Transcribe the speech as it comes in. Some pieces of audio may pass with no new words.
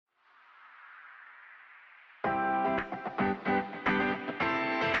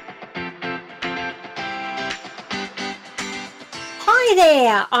Hi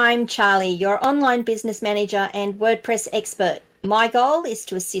there, I'm Charlie, your online business manager and WordPress expert. My goal is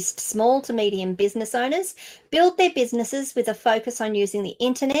to assist small to medium business owners build their businesses with a focus on using the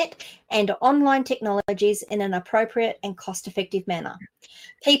internet and online technologies in an appropriate and cost-effective manner.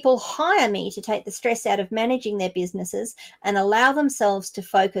 People hire me to take the stress out of managing their businesses and allow themselves to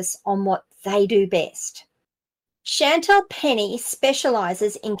focus on what they do best. Chantal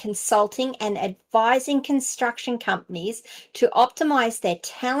specializes in consulting and advising construction companies to optimize their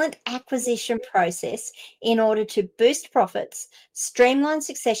talent acquisition process in order to boost profits, streamline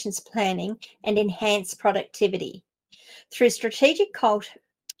succession planning, and enhance productivity. Through strategic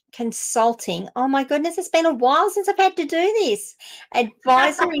consulting, oh my goodness, it's been a while since I've had to do this,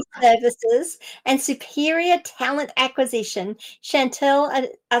 advisory services and superior talent acquisition, Chantal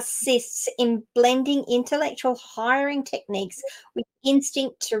assists in blending intellectual hiring techniques with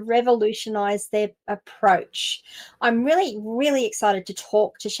instinct to revolutionize their approach. I'm really excited to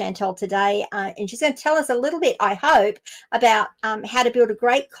talk to Chantal today, and she's going to tell us a little bit, I hope, about how to build a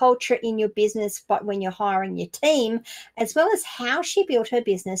great culture in your business but when you're hiring your team, as well as how she built her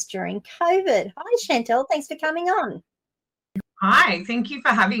business during COVID. Hi, Chantal. Thanks for coming on. Hi, thank you for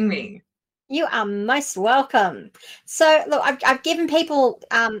having me. You are most welcome. So, look, I've given people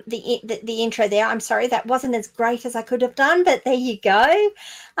the intro there. I'm sorry that wasn't as great as I could have done, but there you go.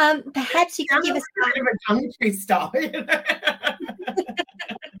 Perhaps you could give us a bit of a tongue twister.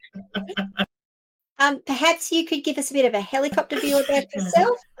 Perhaps you could give us a bit of a helicopter view about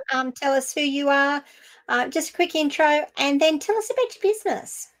yourself. Tell us who you are, just a quick intro, and then tell us about your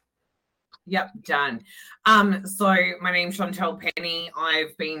business. Yep, done. So my name's Chantal.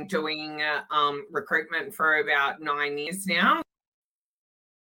 I've been doing recruitment for about 9 years now,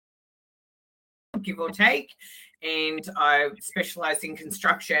 give or take, and I specialize in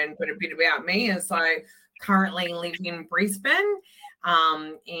construction. But a bit about me is I currently live in Brisbane,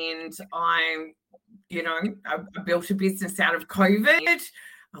 and I built a business out of COVID.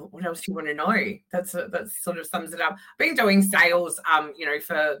 What else do you want to know? That sort of sums it up. I've been doing sales, for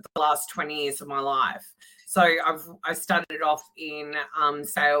the last 20 years of my life. So I started off in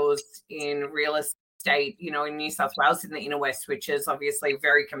sales in real estate, in New South Wales in the inner west, which is obviously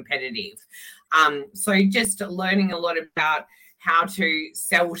very competitive. So just learning a lot about how to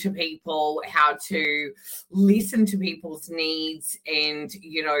sell to people, how to listen to people's needs, and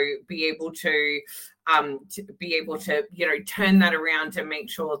be able to turn that around to make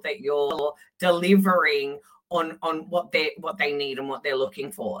sure that you're delivering on what they need and what they're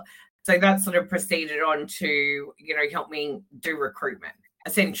looking for. So that sort of proceeded on to help me do recruitment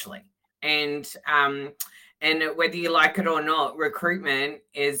essentially, and whether you like it or not, recruitment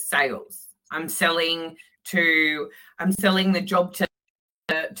is sales. I'm selling the job to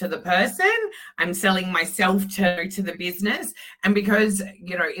the person. I'm selling myself to the business, and because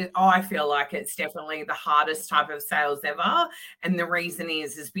I feel like it's definitely the hardest type of sales ever, and the reason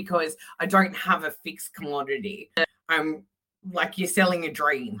is because I don't have a fixed commodity. I'm like, you're selling a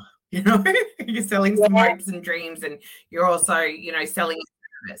dream, you're selling some hopes and dreams, and you're also selling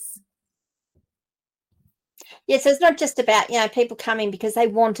a service. So it's not just about people coming because they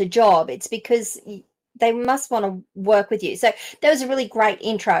want a job. It's because they must want to work with you. So that was a really great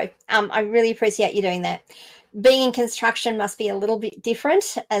intro. I really appreciate you doing that. Being in construction must be a little bit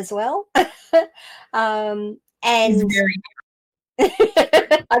different as well. And it's very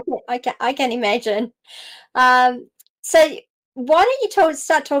I can imagine. So why don't you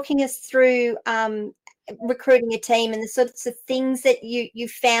start talking us through recruiting a team and the sorts of things that you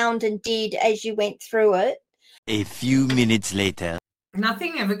found and did as you went through it? A few minutes later.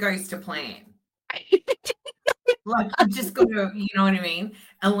 Nothing ever goes to plan. Like, you just got to, you know what I mean?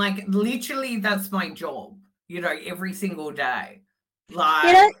 And like, literally, that's my job, every single day.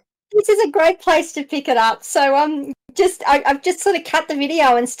 Like, this is a great place to pick it up. So I've just sort of cut the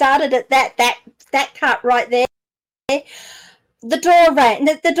video and started at that cut right there. The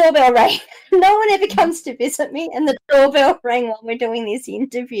doorbell rang. No one ever comes to visit me, and the doorbell rang while we're doing this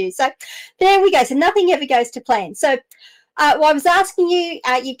interview. So there we go. So nothing ever goes to plan. So well, I was asking you,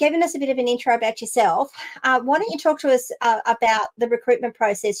 you've given us a bit of an intro about yourself. Why don't you talk to us about the recruitment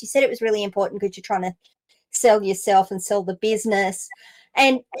process? You said it was really important because you're trying to sell yourself and sell the business,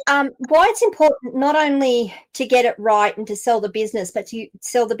 and why it's important not only to get it right and to sell the business, but to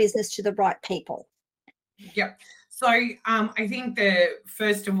sell the business to the right people. Yep. So I think that,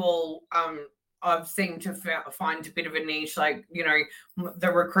 first of all, I've seemed to find a bit of a niche, like,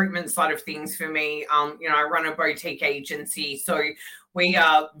 the recruitment side of things for me. I run a boutique agency. So we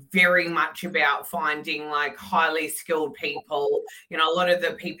are very much about finding like highly skilled people. You know, a lot of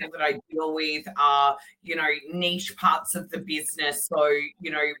the people that I deal with are, you know, niche parts of the business. So,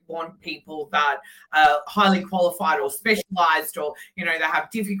 you know, want people that are highly qualified or specialized, or, you know, they have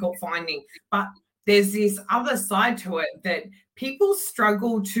difficult finding. But there's this other side to it that people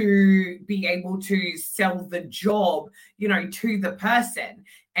struggle to be able to sell the job, you know, to the person.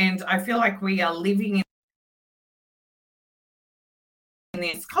 And I feel like we are living in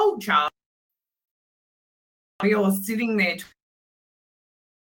this culture. You're sitting there,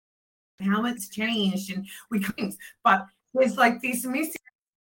 how it's changed, and we can't. But there's like this missing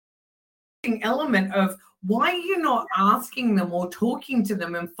element of why you're not asking them or talking to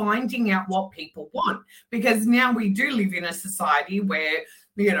them and finding out what people want. Because now we do live in a society where,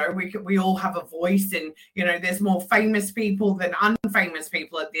 you know, we all have a voice, and, you know, there's more famous people than unfamous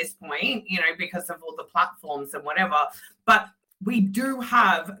people at this point, you know, because of all the platforms and whatever. But we do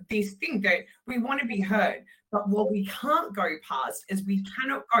have this thing that we want to be heard. But what we can't go past is we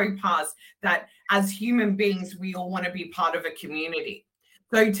cannot go past that as human beings, we all want to be part of a community.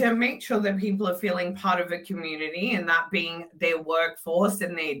 So to make sure that people are feeling part of a community, and that being their workforce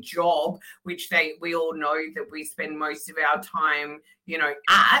and their job, which we all know that we spend most of our time, you know,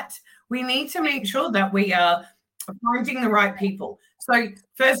 at, we need to make sure that we are finding the right people. So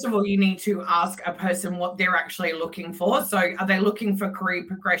first of all, you need to ask a person what they're actually looking for. So are they looking for career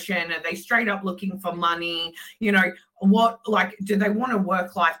progression? Are they straight up looking for money? You know, what, like, do they want a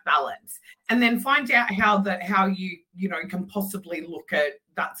work-life balance? And then find out how you know, can possibly look at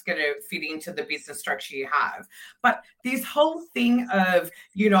that's going to fit into the business structure you have. But this whole thing of,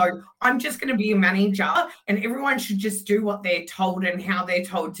 you know, I'm just going to be a manager and everyone should just do what they're told and how they're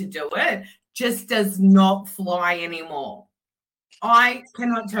told to do it just does not fly anymore. I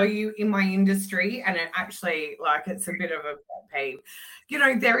cannot tell you in my industry, and it actually, like, it's a bit of a pet peeve, you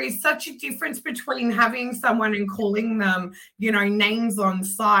know, there is such a difference between having someone and calling them, you know, names on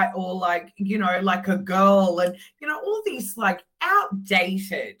site, or like, you know, like a girl, and, you know, all these like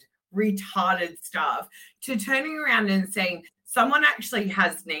outdated, retarded stuff, to turning around and saying someone actually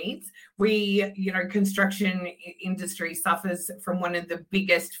has needs. We, you know, construction industry suffers from one of the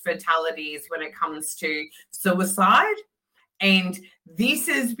biggest fatalities when it comes to suicide. And this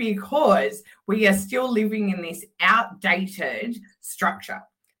is because we are still living in this outdated structure.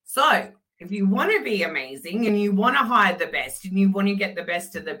 So if you want to be amazing and you want to hire the best and you want to get the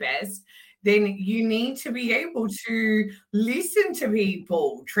best of the best, then you need to be able to listen to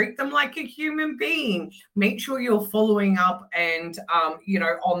people, treat them like a human being, make sure you're following up and, you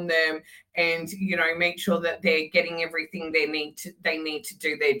know, on them, and, you know, make sure that they're getting everything they need to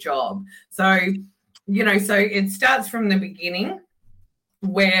do their job. So, you know, so it starts from the beginning,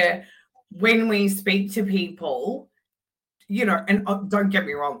 where when we speak to people, you know, and don't get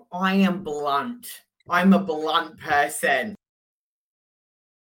me wrong, I am blunt. I'm a blunt person.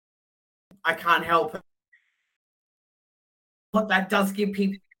 I can't help it. But that does give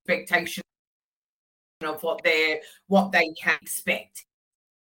people expectation of what they can expect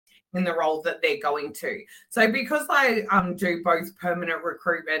in the role that they're going to. So because I do both permanent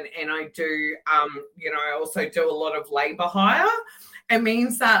recruitment and I do, you know, I also do a lot of labor hire, it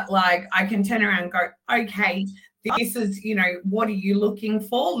means that, like, I can turn around and go, okay, this is, you know, what are you looking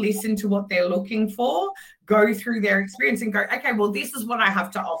for? Listen to what they're looking for, go through their experience and go, okay, well, this is what I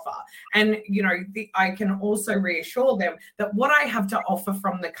have to offer. And, you know, I can also reassure them that what I have to offer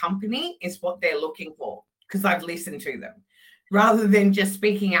from the company is what they're looking for, because I've listened to them, rather than just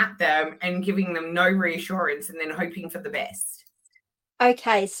speaking at them and giving them no reassurance and then hoping for the best.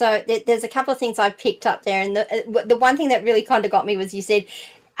 Okay, so there's a couple of things I picked up there. And the one thing that really kind of got me was you said,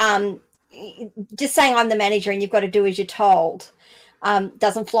 just saying I'm the manager and you've got to do as you're told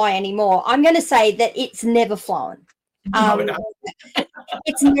doesn't fly anymore. I'm going to say that it's never flown.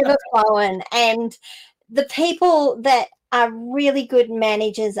 It's never flown. And the people that are really good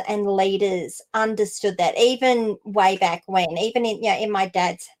managers and leaders understood that, even way back when, even in, you know,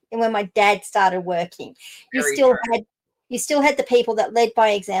 when my dad started working, you still had the people that led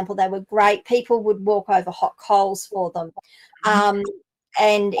by example. They were great. People would walk over hot coals for them.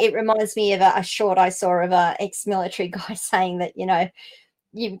 And it reminds me of a short I saw of a ex-military guy saying that, you know,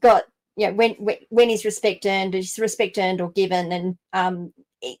 you've got, you know, when is respect earned or given? And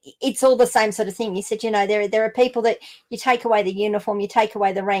it's all the same sort of thing. You said, you know, there are people that you take away the uniform, you take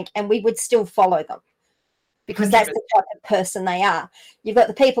away the rank, and we would still follow them because that's the type of person they are. You've got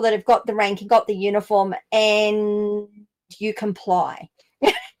the people that have got the rank and got the uniform, and you comply.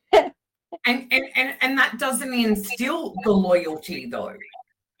 And that doesn't instill the loyalty, though.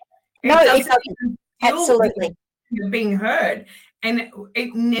 No, it doesn't. Absolutely. You're being heard. And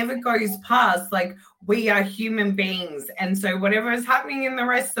it never goes past, like, we are human beings. And so whatever is happening in the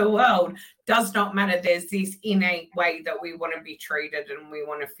rest of the world does not matter. There's this innate way that we want to be treated and we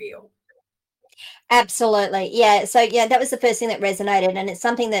want to feel. Absolutely. Yeah. So yeah, that was the first thing that resonated. And it's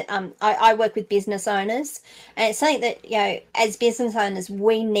something that I work with business owners, and it's something that, you know, as business owners,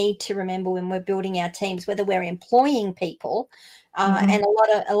 we need to remember when we're building our teams, whether we're employing people, and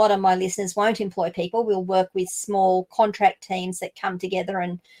a lot of my listeners won't employ people. We'll work with small contract teams that come together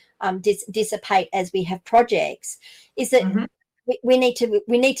and dissipate as we have projects. Is that we need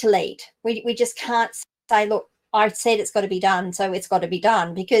to lead. We just can't say, look, I said it's got to be done, so it's got to be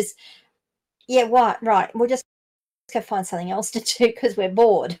done, because yeah, right. We'll just go find something else to do because we're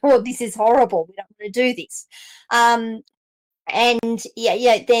bored, or this is horrible. We don't want to do this. And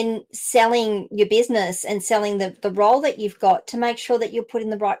then selling your business and selling the role that you've got to make sure that you're putting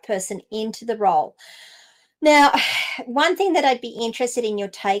the right person into the role. Now, one thing that I'd be interested in your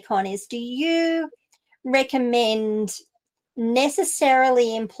take on is, do you recommend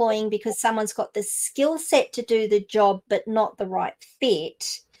necessarily employing because someone's got the skill set to do the job but not the right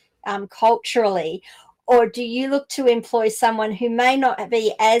fit culturally, or do you look to employ someone who may not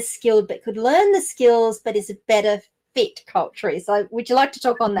be as skilled but could learn the skills but is a better fit culturally? So would you like to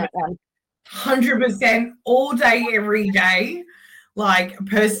talk on that one? 100% all day, every day. Like,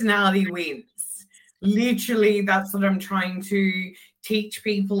 personality wins. Literally, that's what I'm trying to teach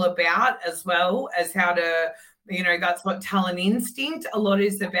people about, as well as how to, you know, that's what talent instinct a lot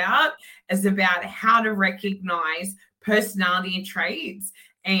is about how to recognize personality traits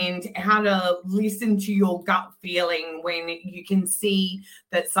and how to listen to your gut feeling when you can see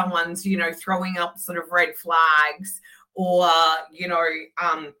that someone's, you know, throwing up sort of red flags, or, you know,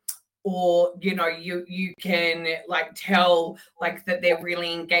 you can like tell like that they're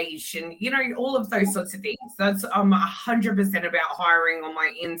really engaged, and, you know, all of those sorts of things. That's 100% about hiring on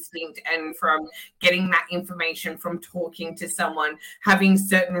my instinct, and from getting that information from talking to someone, having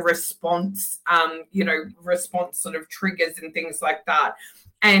certain response sort of triggers and things like that.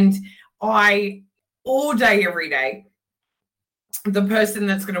 And I, all day, every day, the person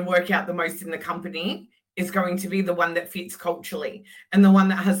that's going to work out the most in the company is going to be the one that fits culturally, and the one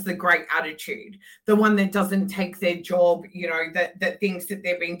that has the great attitude, the one that doesn't take their job, you know, that thinks that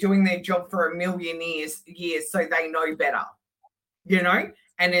they've been doing their job for a million years so they know better, you know,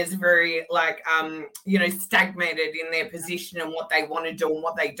 and is very like, you know, stagnated in their position and what they want to do and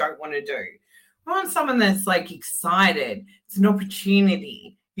what they don't want to do. I want someone that's like excited. It's an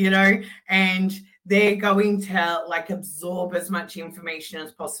opportunity, you know, and they're going to like absorb as much information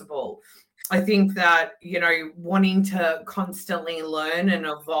as possible. I think that, you know, wanting to constantly learn and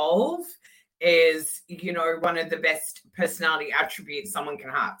evolve is, you know, one of the best personality attributes someone can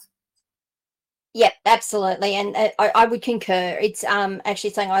have. Yep, absolutely. And I would concur. It's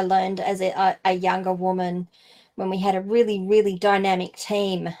actually something I learned as a younger woman when we had a really, really dynamic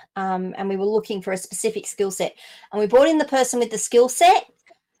team, and we were looking for a specific skill set. And we brought in the person with the skill set,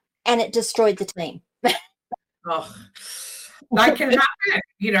 and it destroyed the team. Oh, that can happen.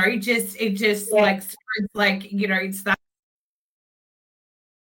 You know, it just like, you know, it's that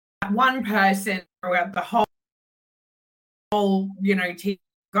one person throughout the whole, you know, team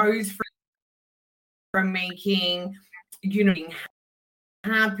goes from making, you know, being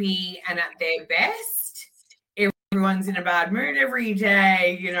happy and at their best. Everyone's in a bad mood every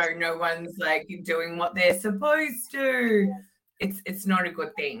day. You know, no one's like doing what they're supposed to. It's not a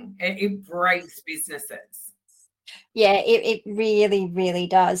good thing. It breaks businesses. Yeah, it really, really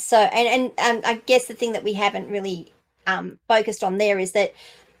does. So, and I guess the thing that we haven't really focused on there is that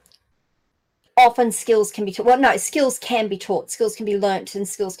often skills can be taught. Well, no, skills can be taught. Skills can be learnt, and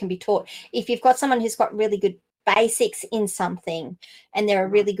skills can be taught. If you've got someone who's got really good basics in something and they're a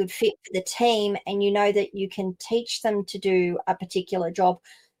really good fit for the team, and you know that you can teach them to do a particular job,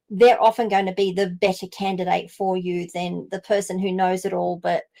 they're often going to be the better candidate for you than the person who knows it all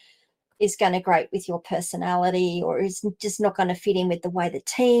but is going to grate with your personality, or is just not going to fit in with the way the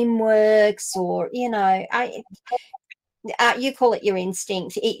team works, or, you know, you call it your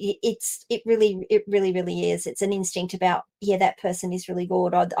instinct. It really is. It's an instinct about, yeah, that person is really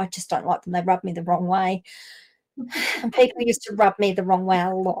good. I just don't like them. They rub me the wrong way. And people used to rub me the wrong way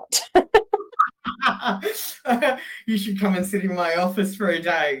a lot. You should come and sit in my office for a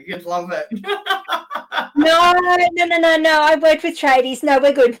day. You'd love it. No. I worked with tradies. No,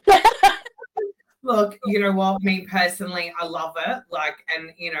 we're good. Look, you know what? Me personally, I love it. Like,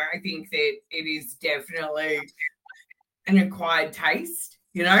 and, you know, I think that it is definitely an acquired taste,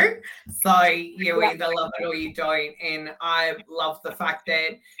 you know? So you either love it or you don't. And I love the fact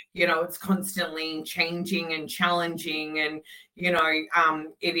that, you know, it's constantly changing and challenging. And,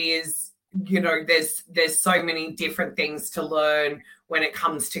 it is, there's so many different things to learn when it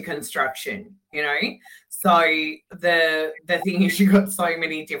comes to construction, So the thing is, you've got so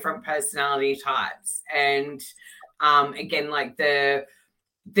many different personality types, and again, like the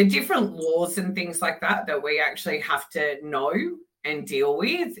different laws and things like that we actually have to know and deal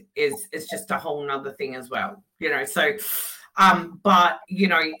with is just a whole nother thing as well, So, but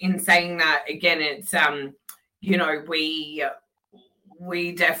in saying that, again, it's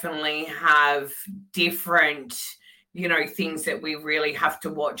we definitely have different things that we really have to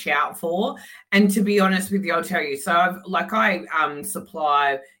watch out for. And to be honest with you, I'll tell you, so I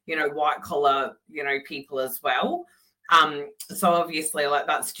supply white collar people as well, so obviously, like,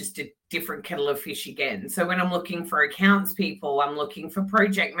 that's just a different kettle of fish again. So when I'm looking for accounts people, I'm looking for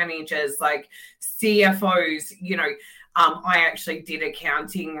project managers, like CFOs, I actually did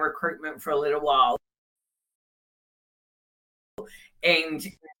accounting recruitment for a little while, and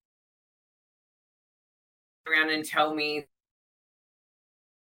around and tell me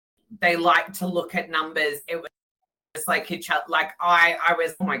they like to look at numbers. It was like I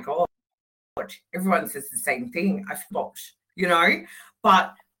was, oh my God, everyone says the same thing. I forgot,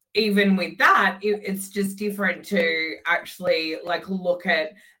 but even with that, it's just different to actually like look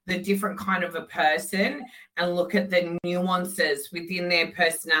at the different kind of a person and look at the nuances within their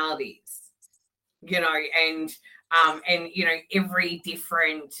personalities, and every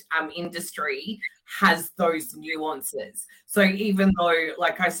different industry has those nuances. So even though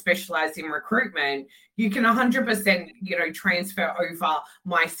like I specialize in recruitment, you can 100%, transfer over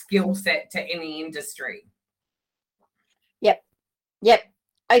my skill set to any industry. Yep.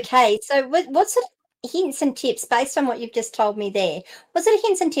 Okay. So what sort of hints and tips, based on what you've just told me there, what sort of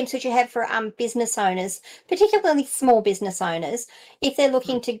hints and tips would you have for business owners, particularly small business owners, if they're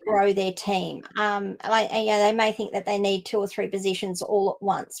looking to grow their team? They may think that they need 2 or 3 positions all at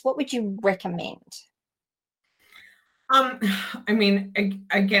once. What would you recommend? I mean,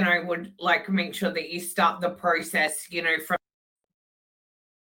 again, I would like make sure that you start the process, from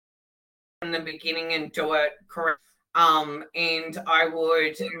the beginning and do it correct. And I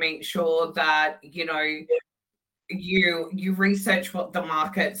would make sure that, you research what the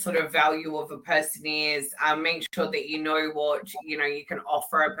market sort of value of a person is, make sure that you know what, you can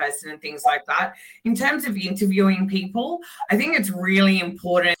offer a person and things like that. In terms of interviewing people, I think it's really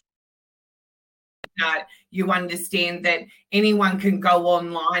important that you understand that anyone can go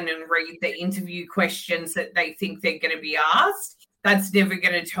online and read the interview questions that they think they're going to be asked. That's never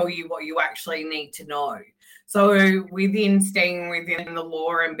going to tell you what you actually need to know. So within staying within the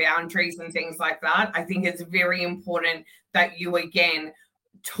law and boundaries and things like that, I think it's very important that you, again,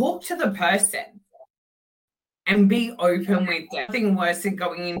 talk to the person and be open with them. Nothing worse than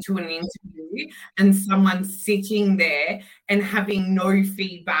going into an interview and someone sitting there and having no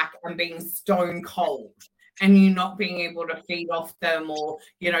feedback and being stone cold, and you not being able to feed off them or,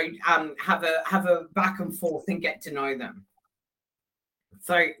 have a back and forth and get to know them.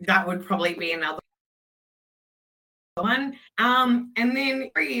 So that would probably be another one. And then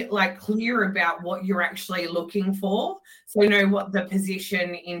be like clear about what you're actually looking for, so what the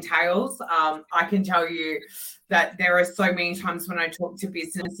position entails. I can tell you that there are so many times when I talk to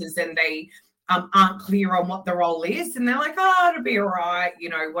businesses and they aren't clear on what the role is, and they're like, oh, it'll be all right,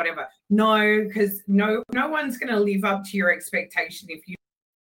 whatever. No, because no one's going to live up to your expectation if you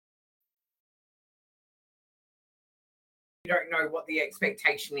don't know what the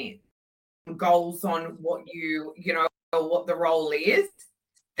expectation is. Goals on what what the role is,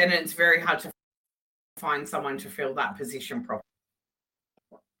 then it's very hard to find someone to fill that position properly.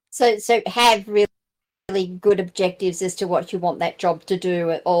 So have really good objectives as to what you want that job to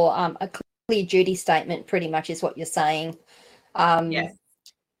do, or a clear duty statement pretty much is what you're saying. Yes.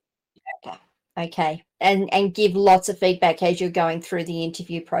 Okay. And give lots of feedback as you're going through the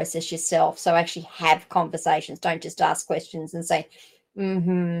interview process yourself. So actually have conversations. Don't just ask questions and say,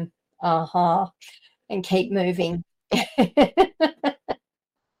 mm-hmm, uh-huh, and keep moving.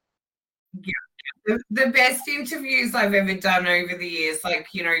 The best interviews I've ever done over the years, like,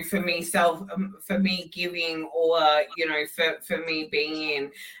 for me giving, or, for me being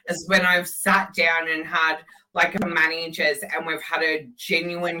in, is when I've sat down and had like a managers and we've had a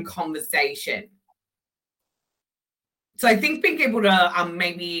genuine conversation. So I think being able to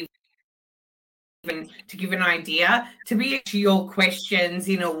maybe even to give an idea, to be to your questions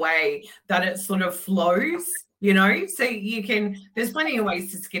in a way that it sort of flows, so you can, there's plenty of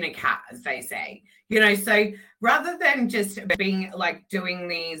ways to skin a cat, as they say, so rather than just being like doing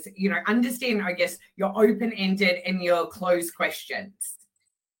these, understand, I guess, your open-ended and your closed questions.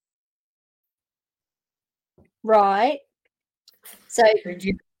 Right. So So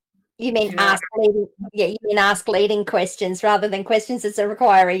do you mean you know ask leading? Yeah, you mean ask leading questions rather than questions that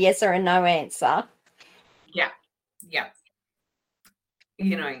require a yes or a no answer. yeah, yeah.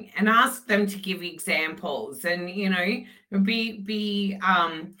 And ask them to give examples, and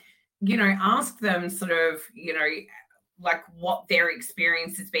ask them sort of, like what their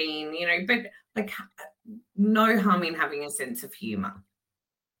experience has been, but like no harm in having a sense of humor.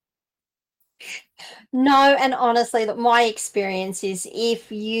 No, and honestly, my experience is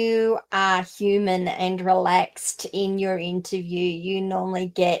if you are human and relaxed in your interview, you normally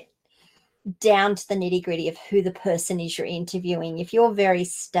get down to the nitty gritty of who the person is you're interviewing. If you're very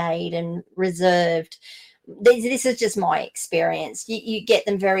staid and reserved, this is just my experience. You get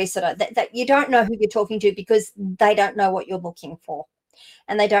them very sort of that you don't know who you're talking to because they don't know what you're looking for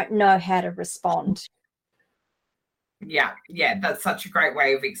and they don't know how to respond. Yeah, that's such a great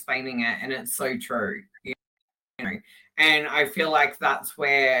way of explaining it, and it's so true. And I feel like that's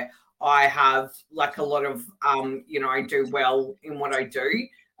where I have like a lot of I do well in what I do,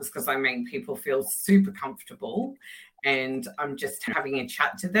 because I make people feel super comfortable, and I'm just having a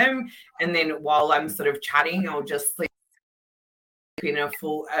chat to them, and then while I'm sort of chatting, I'll just slip in a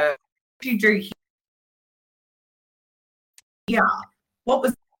full you do here. What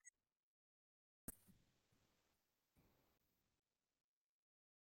was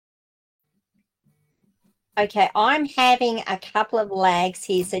Okay, I'm having a couple of lags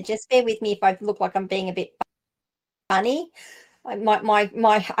here, so just bear with me if I look like I'm being a bit funny. My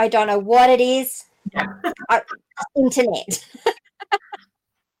I don't know what it is. Internet.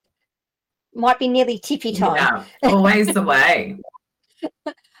 Might be nearly tippy time. Yeah, always the way.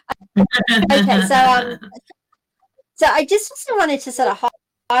 Okay, so I just also wanted to sort of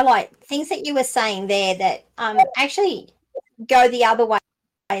highlight things that you were saying there that actually go the other way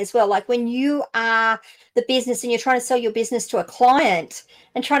as well. Like when you are the business and you're trying to sell your business to a client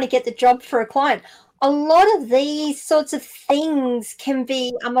and trying to get the job for a client, a lot of these sorts of things can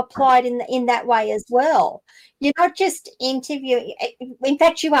be applied in that way as well. You're not just interviewing. In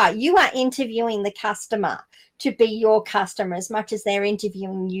fact, you are interviewing the customer to be your customer as much as they're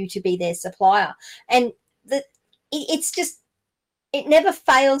interviewing you to be their supplier. And it's just, it never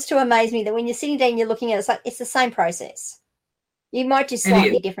fails to amaze me that when you're sitting down and you're looking at it, it's like it's the same process. You might do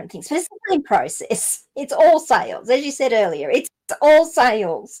slightly different things, but it's the same process. It's all sales, as you said earlier. It's all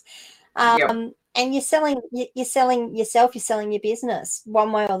sales, and you're selling yourself. You're selling your business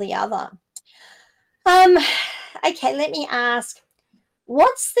one way or the other. Okay, let me ask.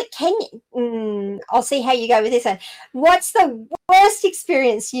 I'll see how you go with this one. What's the worst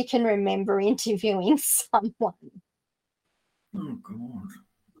experience you can remember interviewing someone? Oh God.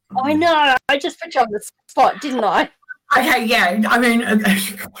 I know. I just put you on the spot, didn't I? Okay, yeah. I mean,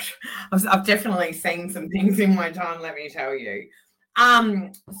 I've definitely seen some things in my time, let me tell you.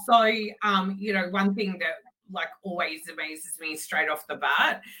 One thing that like always amazes me straight off the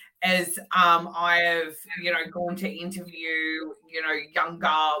bat is I have, gone to interview,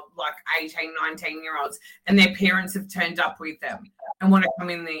 younger, like 18, 19-year-olds, and their parents have turned up with them and want to come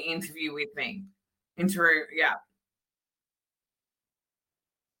in the interview with me. Yeah.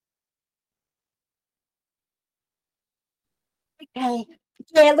 Okay.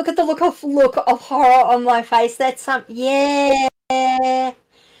 Yeah, look at the look of horror on my face. That's yeah.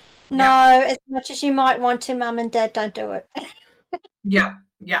 No, as much as you might want to, Mum and Dad, don't do it. Yeah.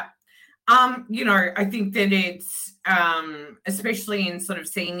 I think that it's especially in sort of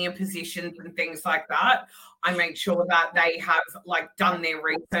senior positions and things like that, I make sure that they have like done their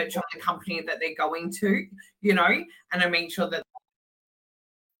research on the company that they're going to, and I make sure that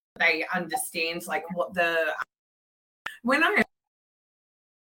they understand like what when I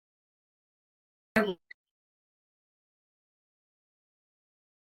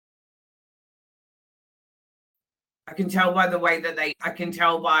can tell by the way that I can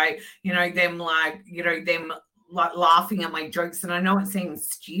tell by, them like laughing at my jokes, and I know it seems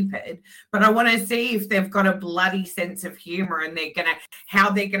stupid, but I want to see if they've got a bloody sense of humor and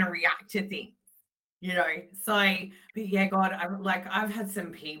how they're gonna react to things, So, but yeah, God, I've had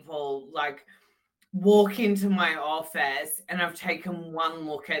some people like walk into my office and I've taken one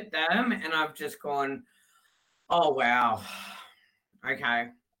look at them and I've just gone, oh wow, okay.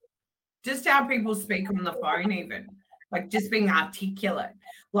 Just how people speak on the phone, even like just being articulate,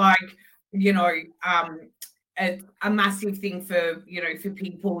 like it's a massive thing for for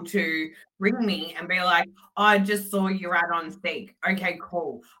people to ring me and be like, oh, I just saw your ad on Seek. Okay,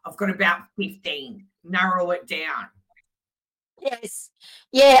 cool. I've got about 15. Narrow it down. Yes.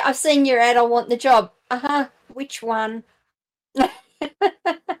 Yeah, I've seen your ad. I want the job. Which one?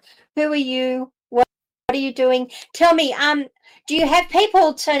 Who are you? What are you doing? Tell me, Do you have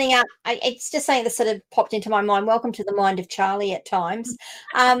people turning up? It's just something that sort of popped into my mind. Welcome to the mind of Charlie at times.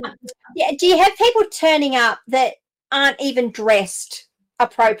 Yeah, do you have people turning up that aren't even dressed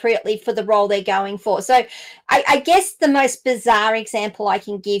appropriately for the role they're going for? So I guess the most bizarre example I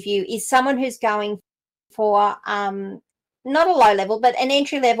can give you is someone who's going for not a low level, but an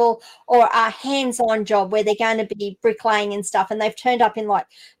entry level or a hands-on job where they're going to be bricklaying and stuff, and they've turned up in like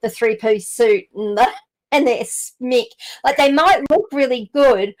the three-piece suit and their smick. Like they might look really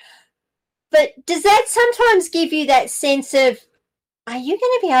good, but does that sometimes give you that sense of, are you going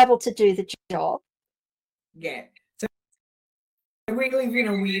to be able to do the job? Yeah. So we live in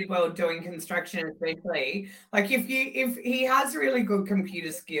a weird world doing construction, especially. Like if he has really good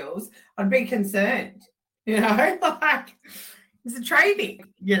computer skills, I'd be concerned. Like it's a trading,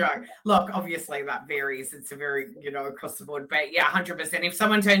 Look, obviously that varies. It's a very, across the board. But yeah, 100%. If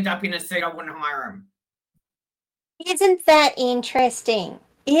someone turned up in a suit, I wouldn't hire them. Isn't that interesting?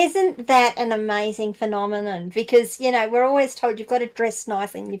 Isn't that an amazing phenomenon? Because, we're always told you've got to dress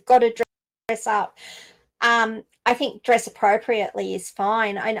nicely and you've got to dress up. I think dress appropriately is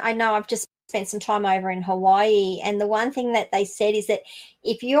fine. I know I've just spent some time over in Hawaii, and the one thing that they said is that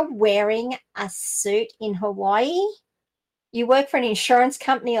if you're wearing a suit in Hawaii, you work for an insurance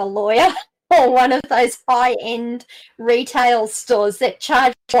company, a lawyer, or one of those high-end retail stores that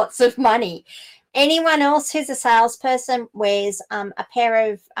charge lots of money. Anyone else who's a salesperson wears a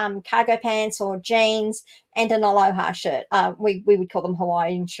pair of cargo pants or jeans and an aloha shirt. We would call them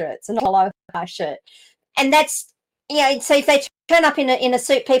Hawaiian shirts, an aloha shirt. And that's, so if they turn up in a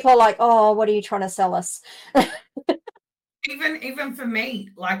suit, people are like, oh, what are you trying to sell us? Even for me,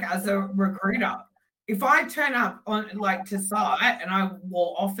 like as a recruiter, if I turn up on like to site and I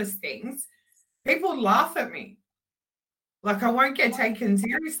wore office things, people laugh at me. Like I won't get taken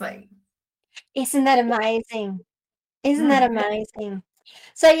seriously. Isn't that amazing? Isn't that amazing?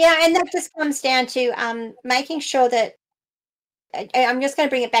 So, yeah, and that just comes down to making sure that I'm just going to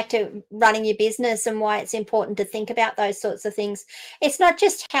bring it back to running your business and why it's important to think about those sorts of things. It's not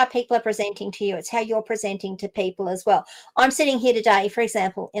just how people are presenting to you, it's how you're presenting to people as well. I'm sitting here today, for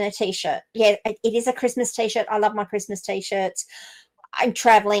example, in a T-shirt. Yeah, it is a Christmas T-shirt. I love my Christmas T-shirts. I'm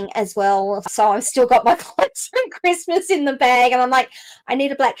traveling as well, so I've still got my clothes from Christmas in the bag, and I'm like, I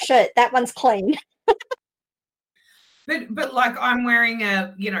need a black shirt. That one's clean. But like I'm wearing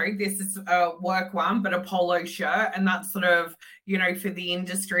this is a work one, but a polo shirt, and that's sort of, for the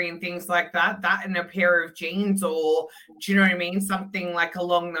industry and things like that, and a pair of jeans, or do you know what I mean? Something like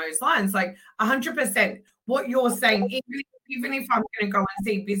along those lines, like 100% what you're saying, even if I'm going to go and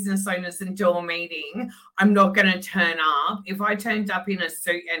see business owners and do a meeting, I'm not going to turn up. If I turned up in a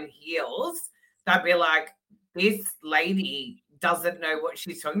suit and heels, they'd be like, this lady doesn't know what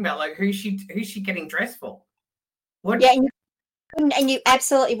she's talking about. Like who's she getting dressed for? What? Yeah, and you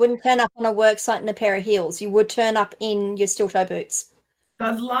absolutely wouldn't turn up on a work site in a pair of heels. You would turn up in your steel-toe boots.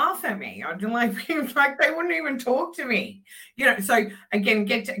 They'd laugh at me. I'd be like they wouldn't even talk to me. So again,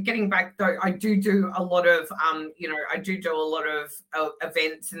 getting back though, I do a lot of I do a lot of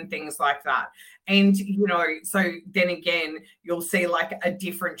events and things like that. And so then again, you'll see like a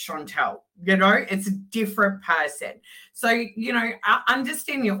different Chantal. It's a different person. So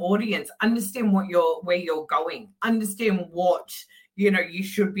understand your audience, understand where you're going, understand what you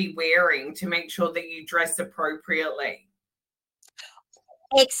should be wearing to make sure that you dress appropriately.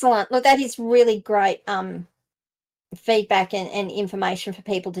 Excellent. Look, that is really great feedback and information for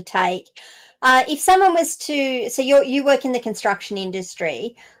people to take. If someone was to, so you work in the construction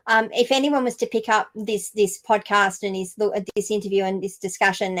industry, if anyone was to pick up this podcast and this interview and this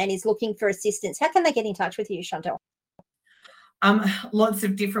discussion and is looking for assistance, how can they get in touch with you, Chantal? Lots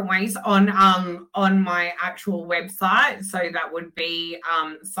of different ways on my actual website. So that would be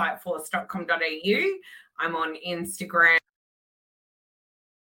siteforce.com.au. I'm on Instagram,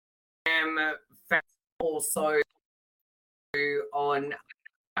 also on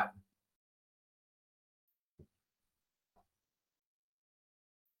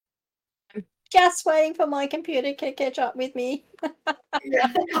just waiting for my computer to catch up with me.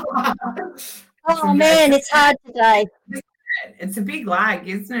 Oh man, it's hard today. It's a big lag,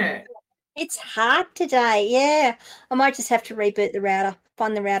 isn't it? It's hard today. Yeah, I might just have to reboot the router,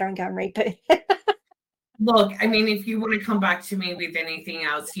 find the router and go and reboot. Look, I mean, if you want to come back to me with anything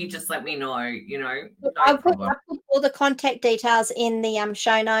else, you just let me know, I'll put all the contact details in the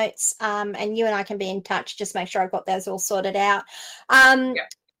show notes, and you and I can be in touch. Just make sure I've got those all sorted out. Yeah.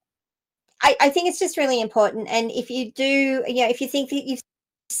 I think it's just really important. And if you do, if you think that you've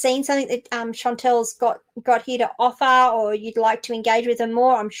seen something that Chantal's got here to offer, or you'd like to engage with her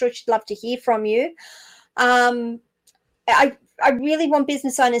more, I'm sure she'd love to hear from you. I really want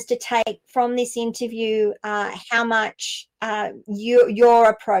business owners to take from this interview how much your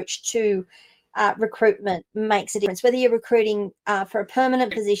approach to recruitment makes a difference, whether you're recruiting for a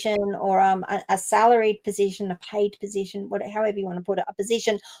permanent position or a salaried position, a paid position, however you want to put it, a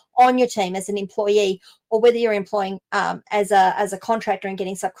position on your team as an employee, or whether you're employing as a contractor and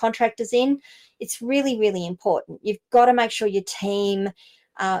getting subcontractors in. It's really, really important. You've got to make sure your team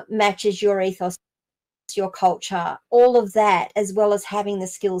matches your ethos, your culture, all of that, as well as having the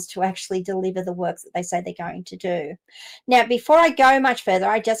skills to actually deliver the work that they say they're going to do. Now, before I go much further,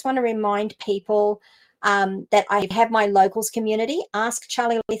 I just want to remind people that I have my locals community,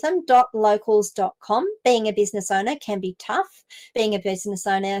 askcharlielatham.locals.com. Being a business owner can be tough. Being a business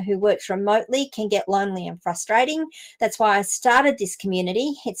owner who works remotely can get lonely and frustrating. That's why I started this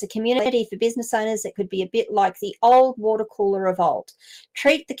community. It's a community for business owners that could be a bit like the old water cooler of old.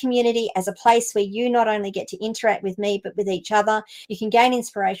 Treat the community as a place where you not only get to interact with me, but with each other. You can gain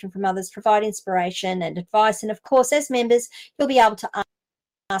inspiration from others, provide inspiration and advice. And of course, as members, you'll be able to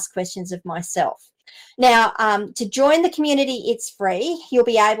ask questions of myself. Now, to join the community, it's free. You'll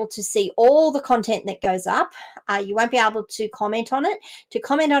be able to see all the content that goes up. You won't be able to comment on it. To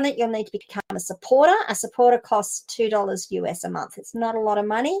comment on it, you'll need to become a supporter. A supporter costs $2 US a month. It's not a lot of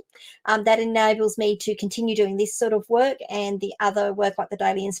money. That enables me to continue doing this sort of work and the other work like the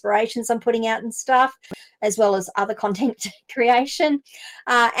daily inspirations I'm putting out and stuff, as well as other content creation.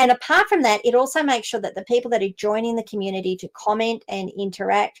 And apart from that, it also makes sure that the people that are joining the community to comment and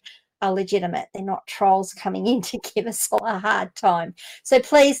interact are legitimate. They're not trolls coming in to give us all a hard time. So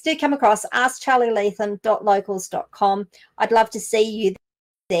please do come across askcharlielatham.locals.com. I'd love to see you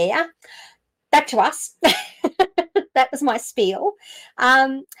there. Back to us. That was my spiel.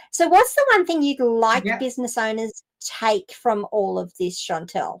 So what's the one thing you'd like business owners take from all of this,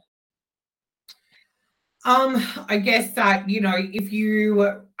 Chantal? I guess that, if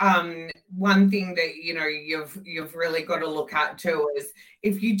you one thing that you've really got to look at too is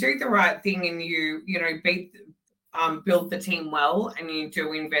if you do the right thing and you build the team well and you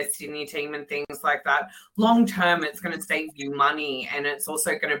do invest in your team and things like that, long term it's going to save you money and it's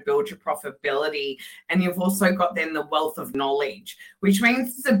also going to build your profitability, and you've also got then the wealth of knowledge, which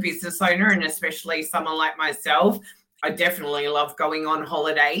means as a business owner, and especially someone like myself, I definitely love going on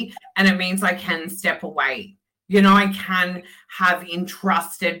holiday, and it means I can step away. I can have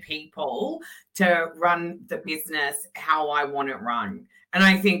entrusted people to run the business how I want it run. And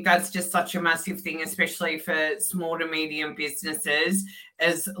I think that's just such a massive thing, especially for small to medium businesses,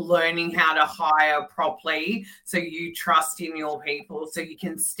 is learning how to hire properly so you trust in your people so you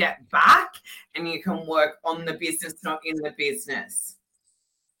can step back and you can work on the business, not in the business.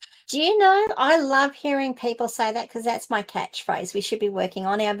 Do you know, I love hearing people say that because that's my catchphrase. We should be working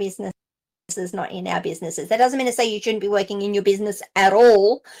on our businesses, not in our businesses. That doesn't mean to say you shouldn't be working in your business at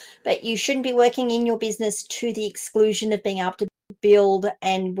all, but you shouldn't be working in your business to the exclusion of being able to build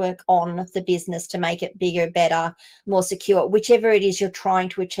and work on the business to make it bigger, better, more secure, whichever it is you're trying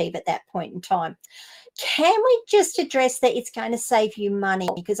to achieve at that point in time. Can we just address that it's going to save you money?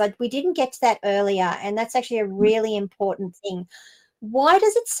 Because we didn't get to that earlier, and that's actually a really important thing. Why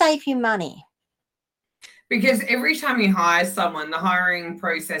does it save you money? Because every time you hire someone, the hiring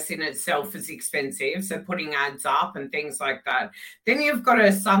process in itself is expensive. So putting ads up and things like that. Then you've got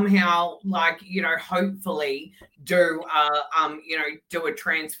to somehow, hopefully do a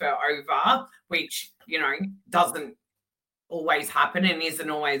transfer over, which, doesn't always happen and isn't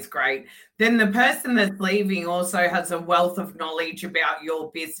always great. Then the person that's leaving also has a wealth of knowledge about your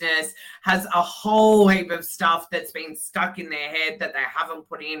business, has a whole heap of stuff that's been stuck in their head that they haven't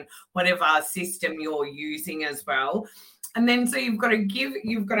put in whatever system you're using as well. And then so you've got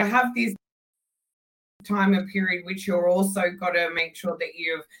to have this time of period which you're also got to make sure that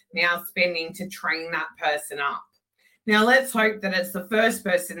you've now spending to train that person up. Now let's hope that it's the first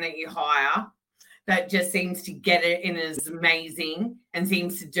person that you hire that just seems to get it and is amazing and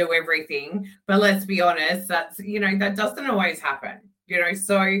seems to do everything. But let's be honest, that's, that doesn't always happen,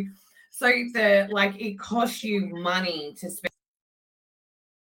 so it costs you money to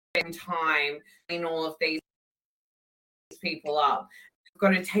spend time in all of these people up. You've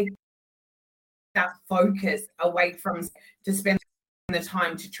got to take that focus away from to spend the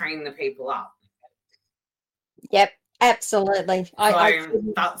time to train the people up. Yep, absolutely.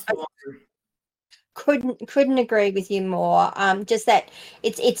 That's one. Couldn't agree with you more. Just that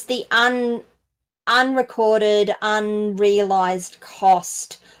it's the unrecorded, unrealized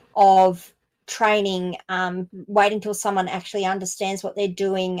cost of training, waiting till someone actually understands what they're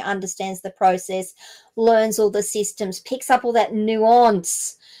doing, understands the process, learns all the systems, picks up all that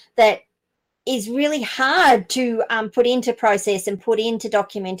nuance that is really hard to put into process and put into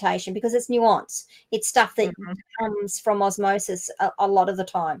documentation because it's nuance. It's stuff that comes from osmosis a lot of the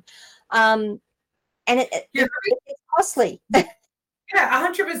time. And it's costly.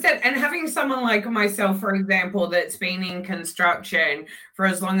 Yeah, 100%. And having someone like myself, for example, that's been in construction for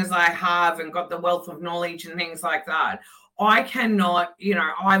as long as I have and got the wealth of knowledge and things like that, I cannot,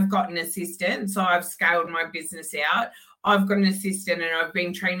 I've got an assistant, so I've scaled my business out. I've got an assistant and I've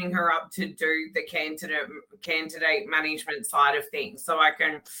been training her up to do the candidate management side of things so I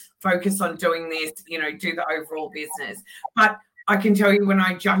can focus on doing this, do the overall business. But I can tell you when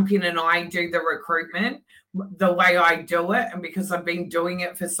I jump in and I do the recruitment, the way I do it, and because I've been doing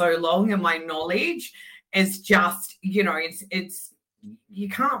it for so long and my knowledge is just, it's you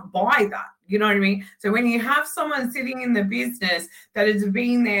can't buy that. You know what I mean? So when you have someone sitting in the business that has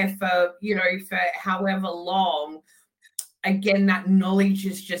been there for, for however long, again, that knowledge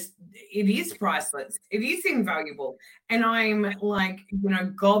is just, it is priceless. It is invaluable. And I'm like,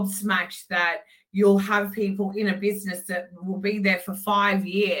 gobsmacked that you'll have people in a business that will be there for 5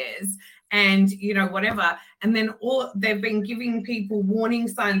 years and, whatever. And then they've been giving people warning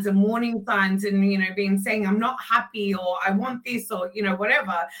signs and, being saying, I'm not happy or I want this or,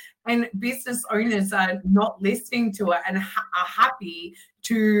 whatever. And business owners are not listening to it and are happy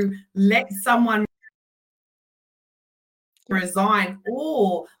to let someone resign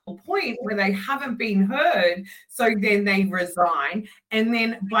or a point where they haven't been heard, so then they resign, and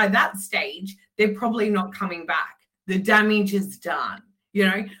then by that stage they're probably not coming back. The damage is done,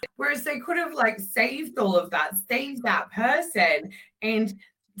 whereas they could have saved all of that, saved that person. And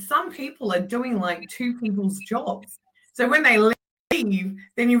some people are doing 2 people's jobs, so when they leave,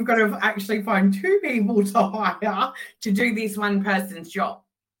 then you've got to actually find 2 people to hire to do this one person's job.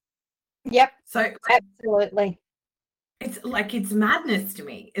 Yep. So absolutely. It's madness to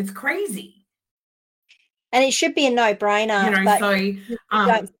me. It's crazy. And it should be a no-brainer. But you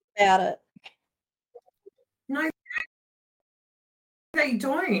don't think about it. No, they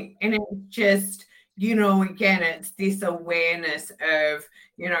don't. And it's just, again, it's this awareness of,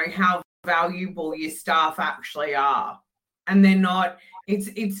 how valuable your staff actually are. And they're not,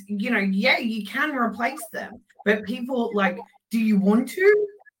 it's yeah, you can replace them. But people do you want to?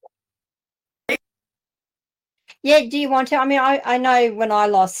 Yeah, do you want to? I mean, I know when I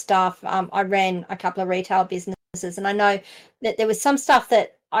lost staff, I ran a couple of retail businesses, and I know that there was some stuff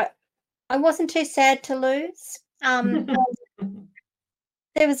that I wasn't too sad to lose.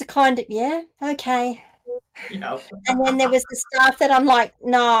 There was a kind of, yeah, okay. Yeah. And then there was the staff that I'm like,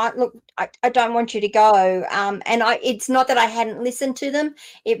 no, look, I don't want you to go. And it's not that I hadn't listened to them.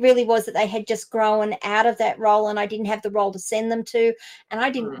 It really was that they had just grown out of that role and I didn't have the role to send them to, and I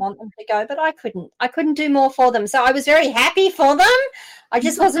didn't want them to go, but I couldn't do more for them. So I was very happy for them. I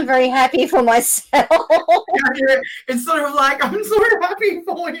just wasn't very happy for myself. It's sort of like, I'm sort of happy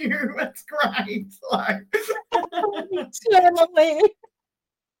for you. That's great.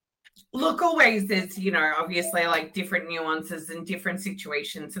 Look, always there's, obviously different nuances and different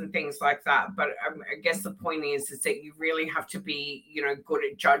situations and things like that. But I guess the point is that you really have to be, good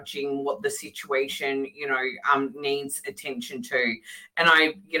at judging what the situation, needs attention to. And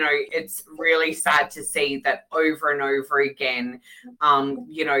it's really sad to see that over and over again,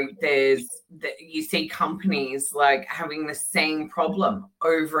 you see companies having the same problem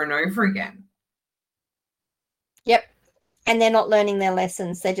over and over again. Yep. And they're not learning their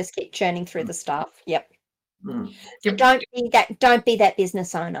lessons. They just keep churning through the stuff. Yep. Yep. Don't be that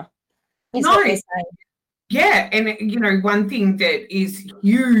business owner. No. Yeah. And, one thing that is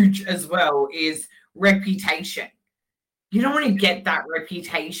huge as well is reputation. You don't want to get that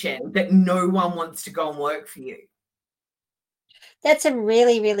reputation that no one wants to go and work for you. That's a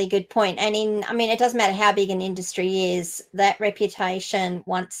really, really good point. And it doesn't matter how big an industry is, that reputation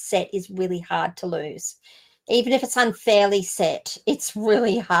once set is really hard to lose. Even if it's unfairly set, it's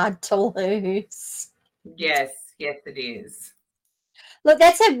really hard to lose. Yes, it is. Look,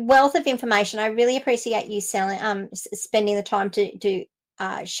 that's a wealth of information. I really appreciate you spending the time to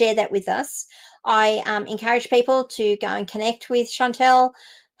share that with us. I encourage people to go and connect with Chantal,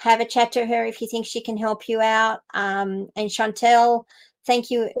 have a chat to her if you think she can help you out. And Chantal,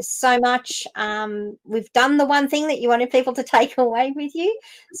 thank you so much. We've done the one thing that you wanted people to take away with you.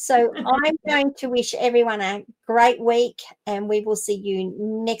 So I'm going to wish everyone a great week, and we will see you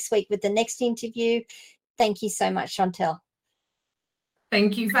next week with the next interview. Thank you so much, Chantal.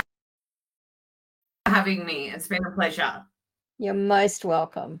 Thank you for having me. It's been a pleasure. You're most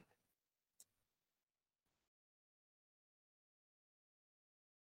welcome.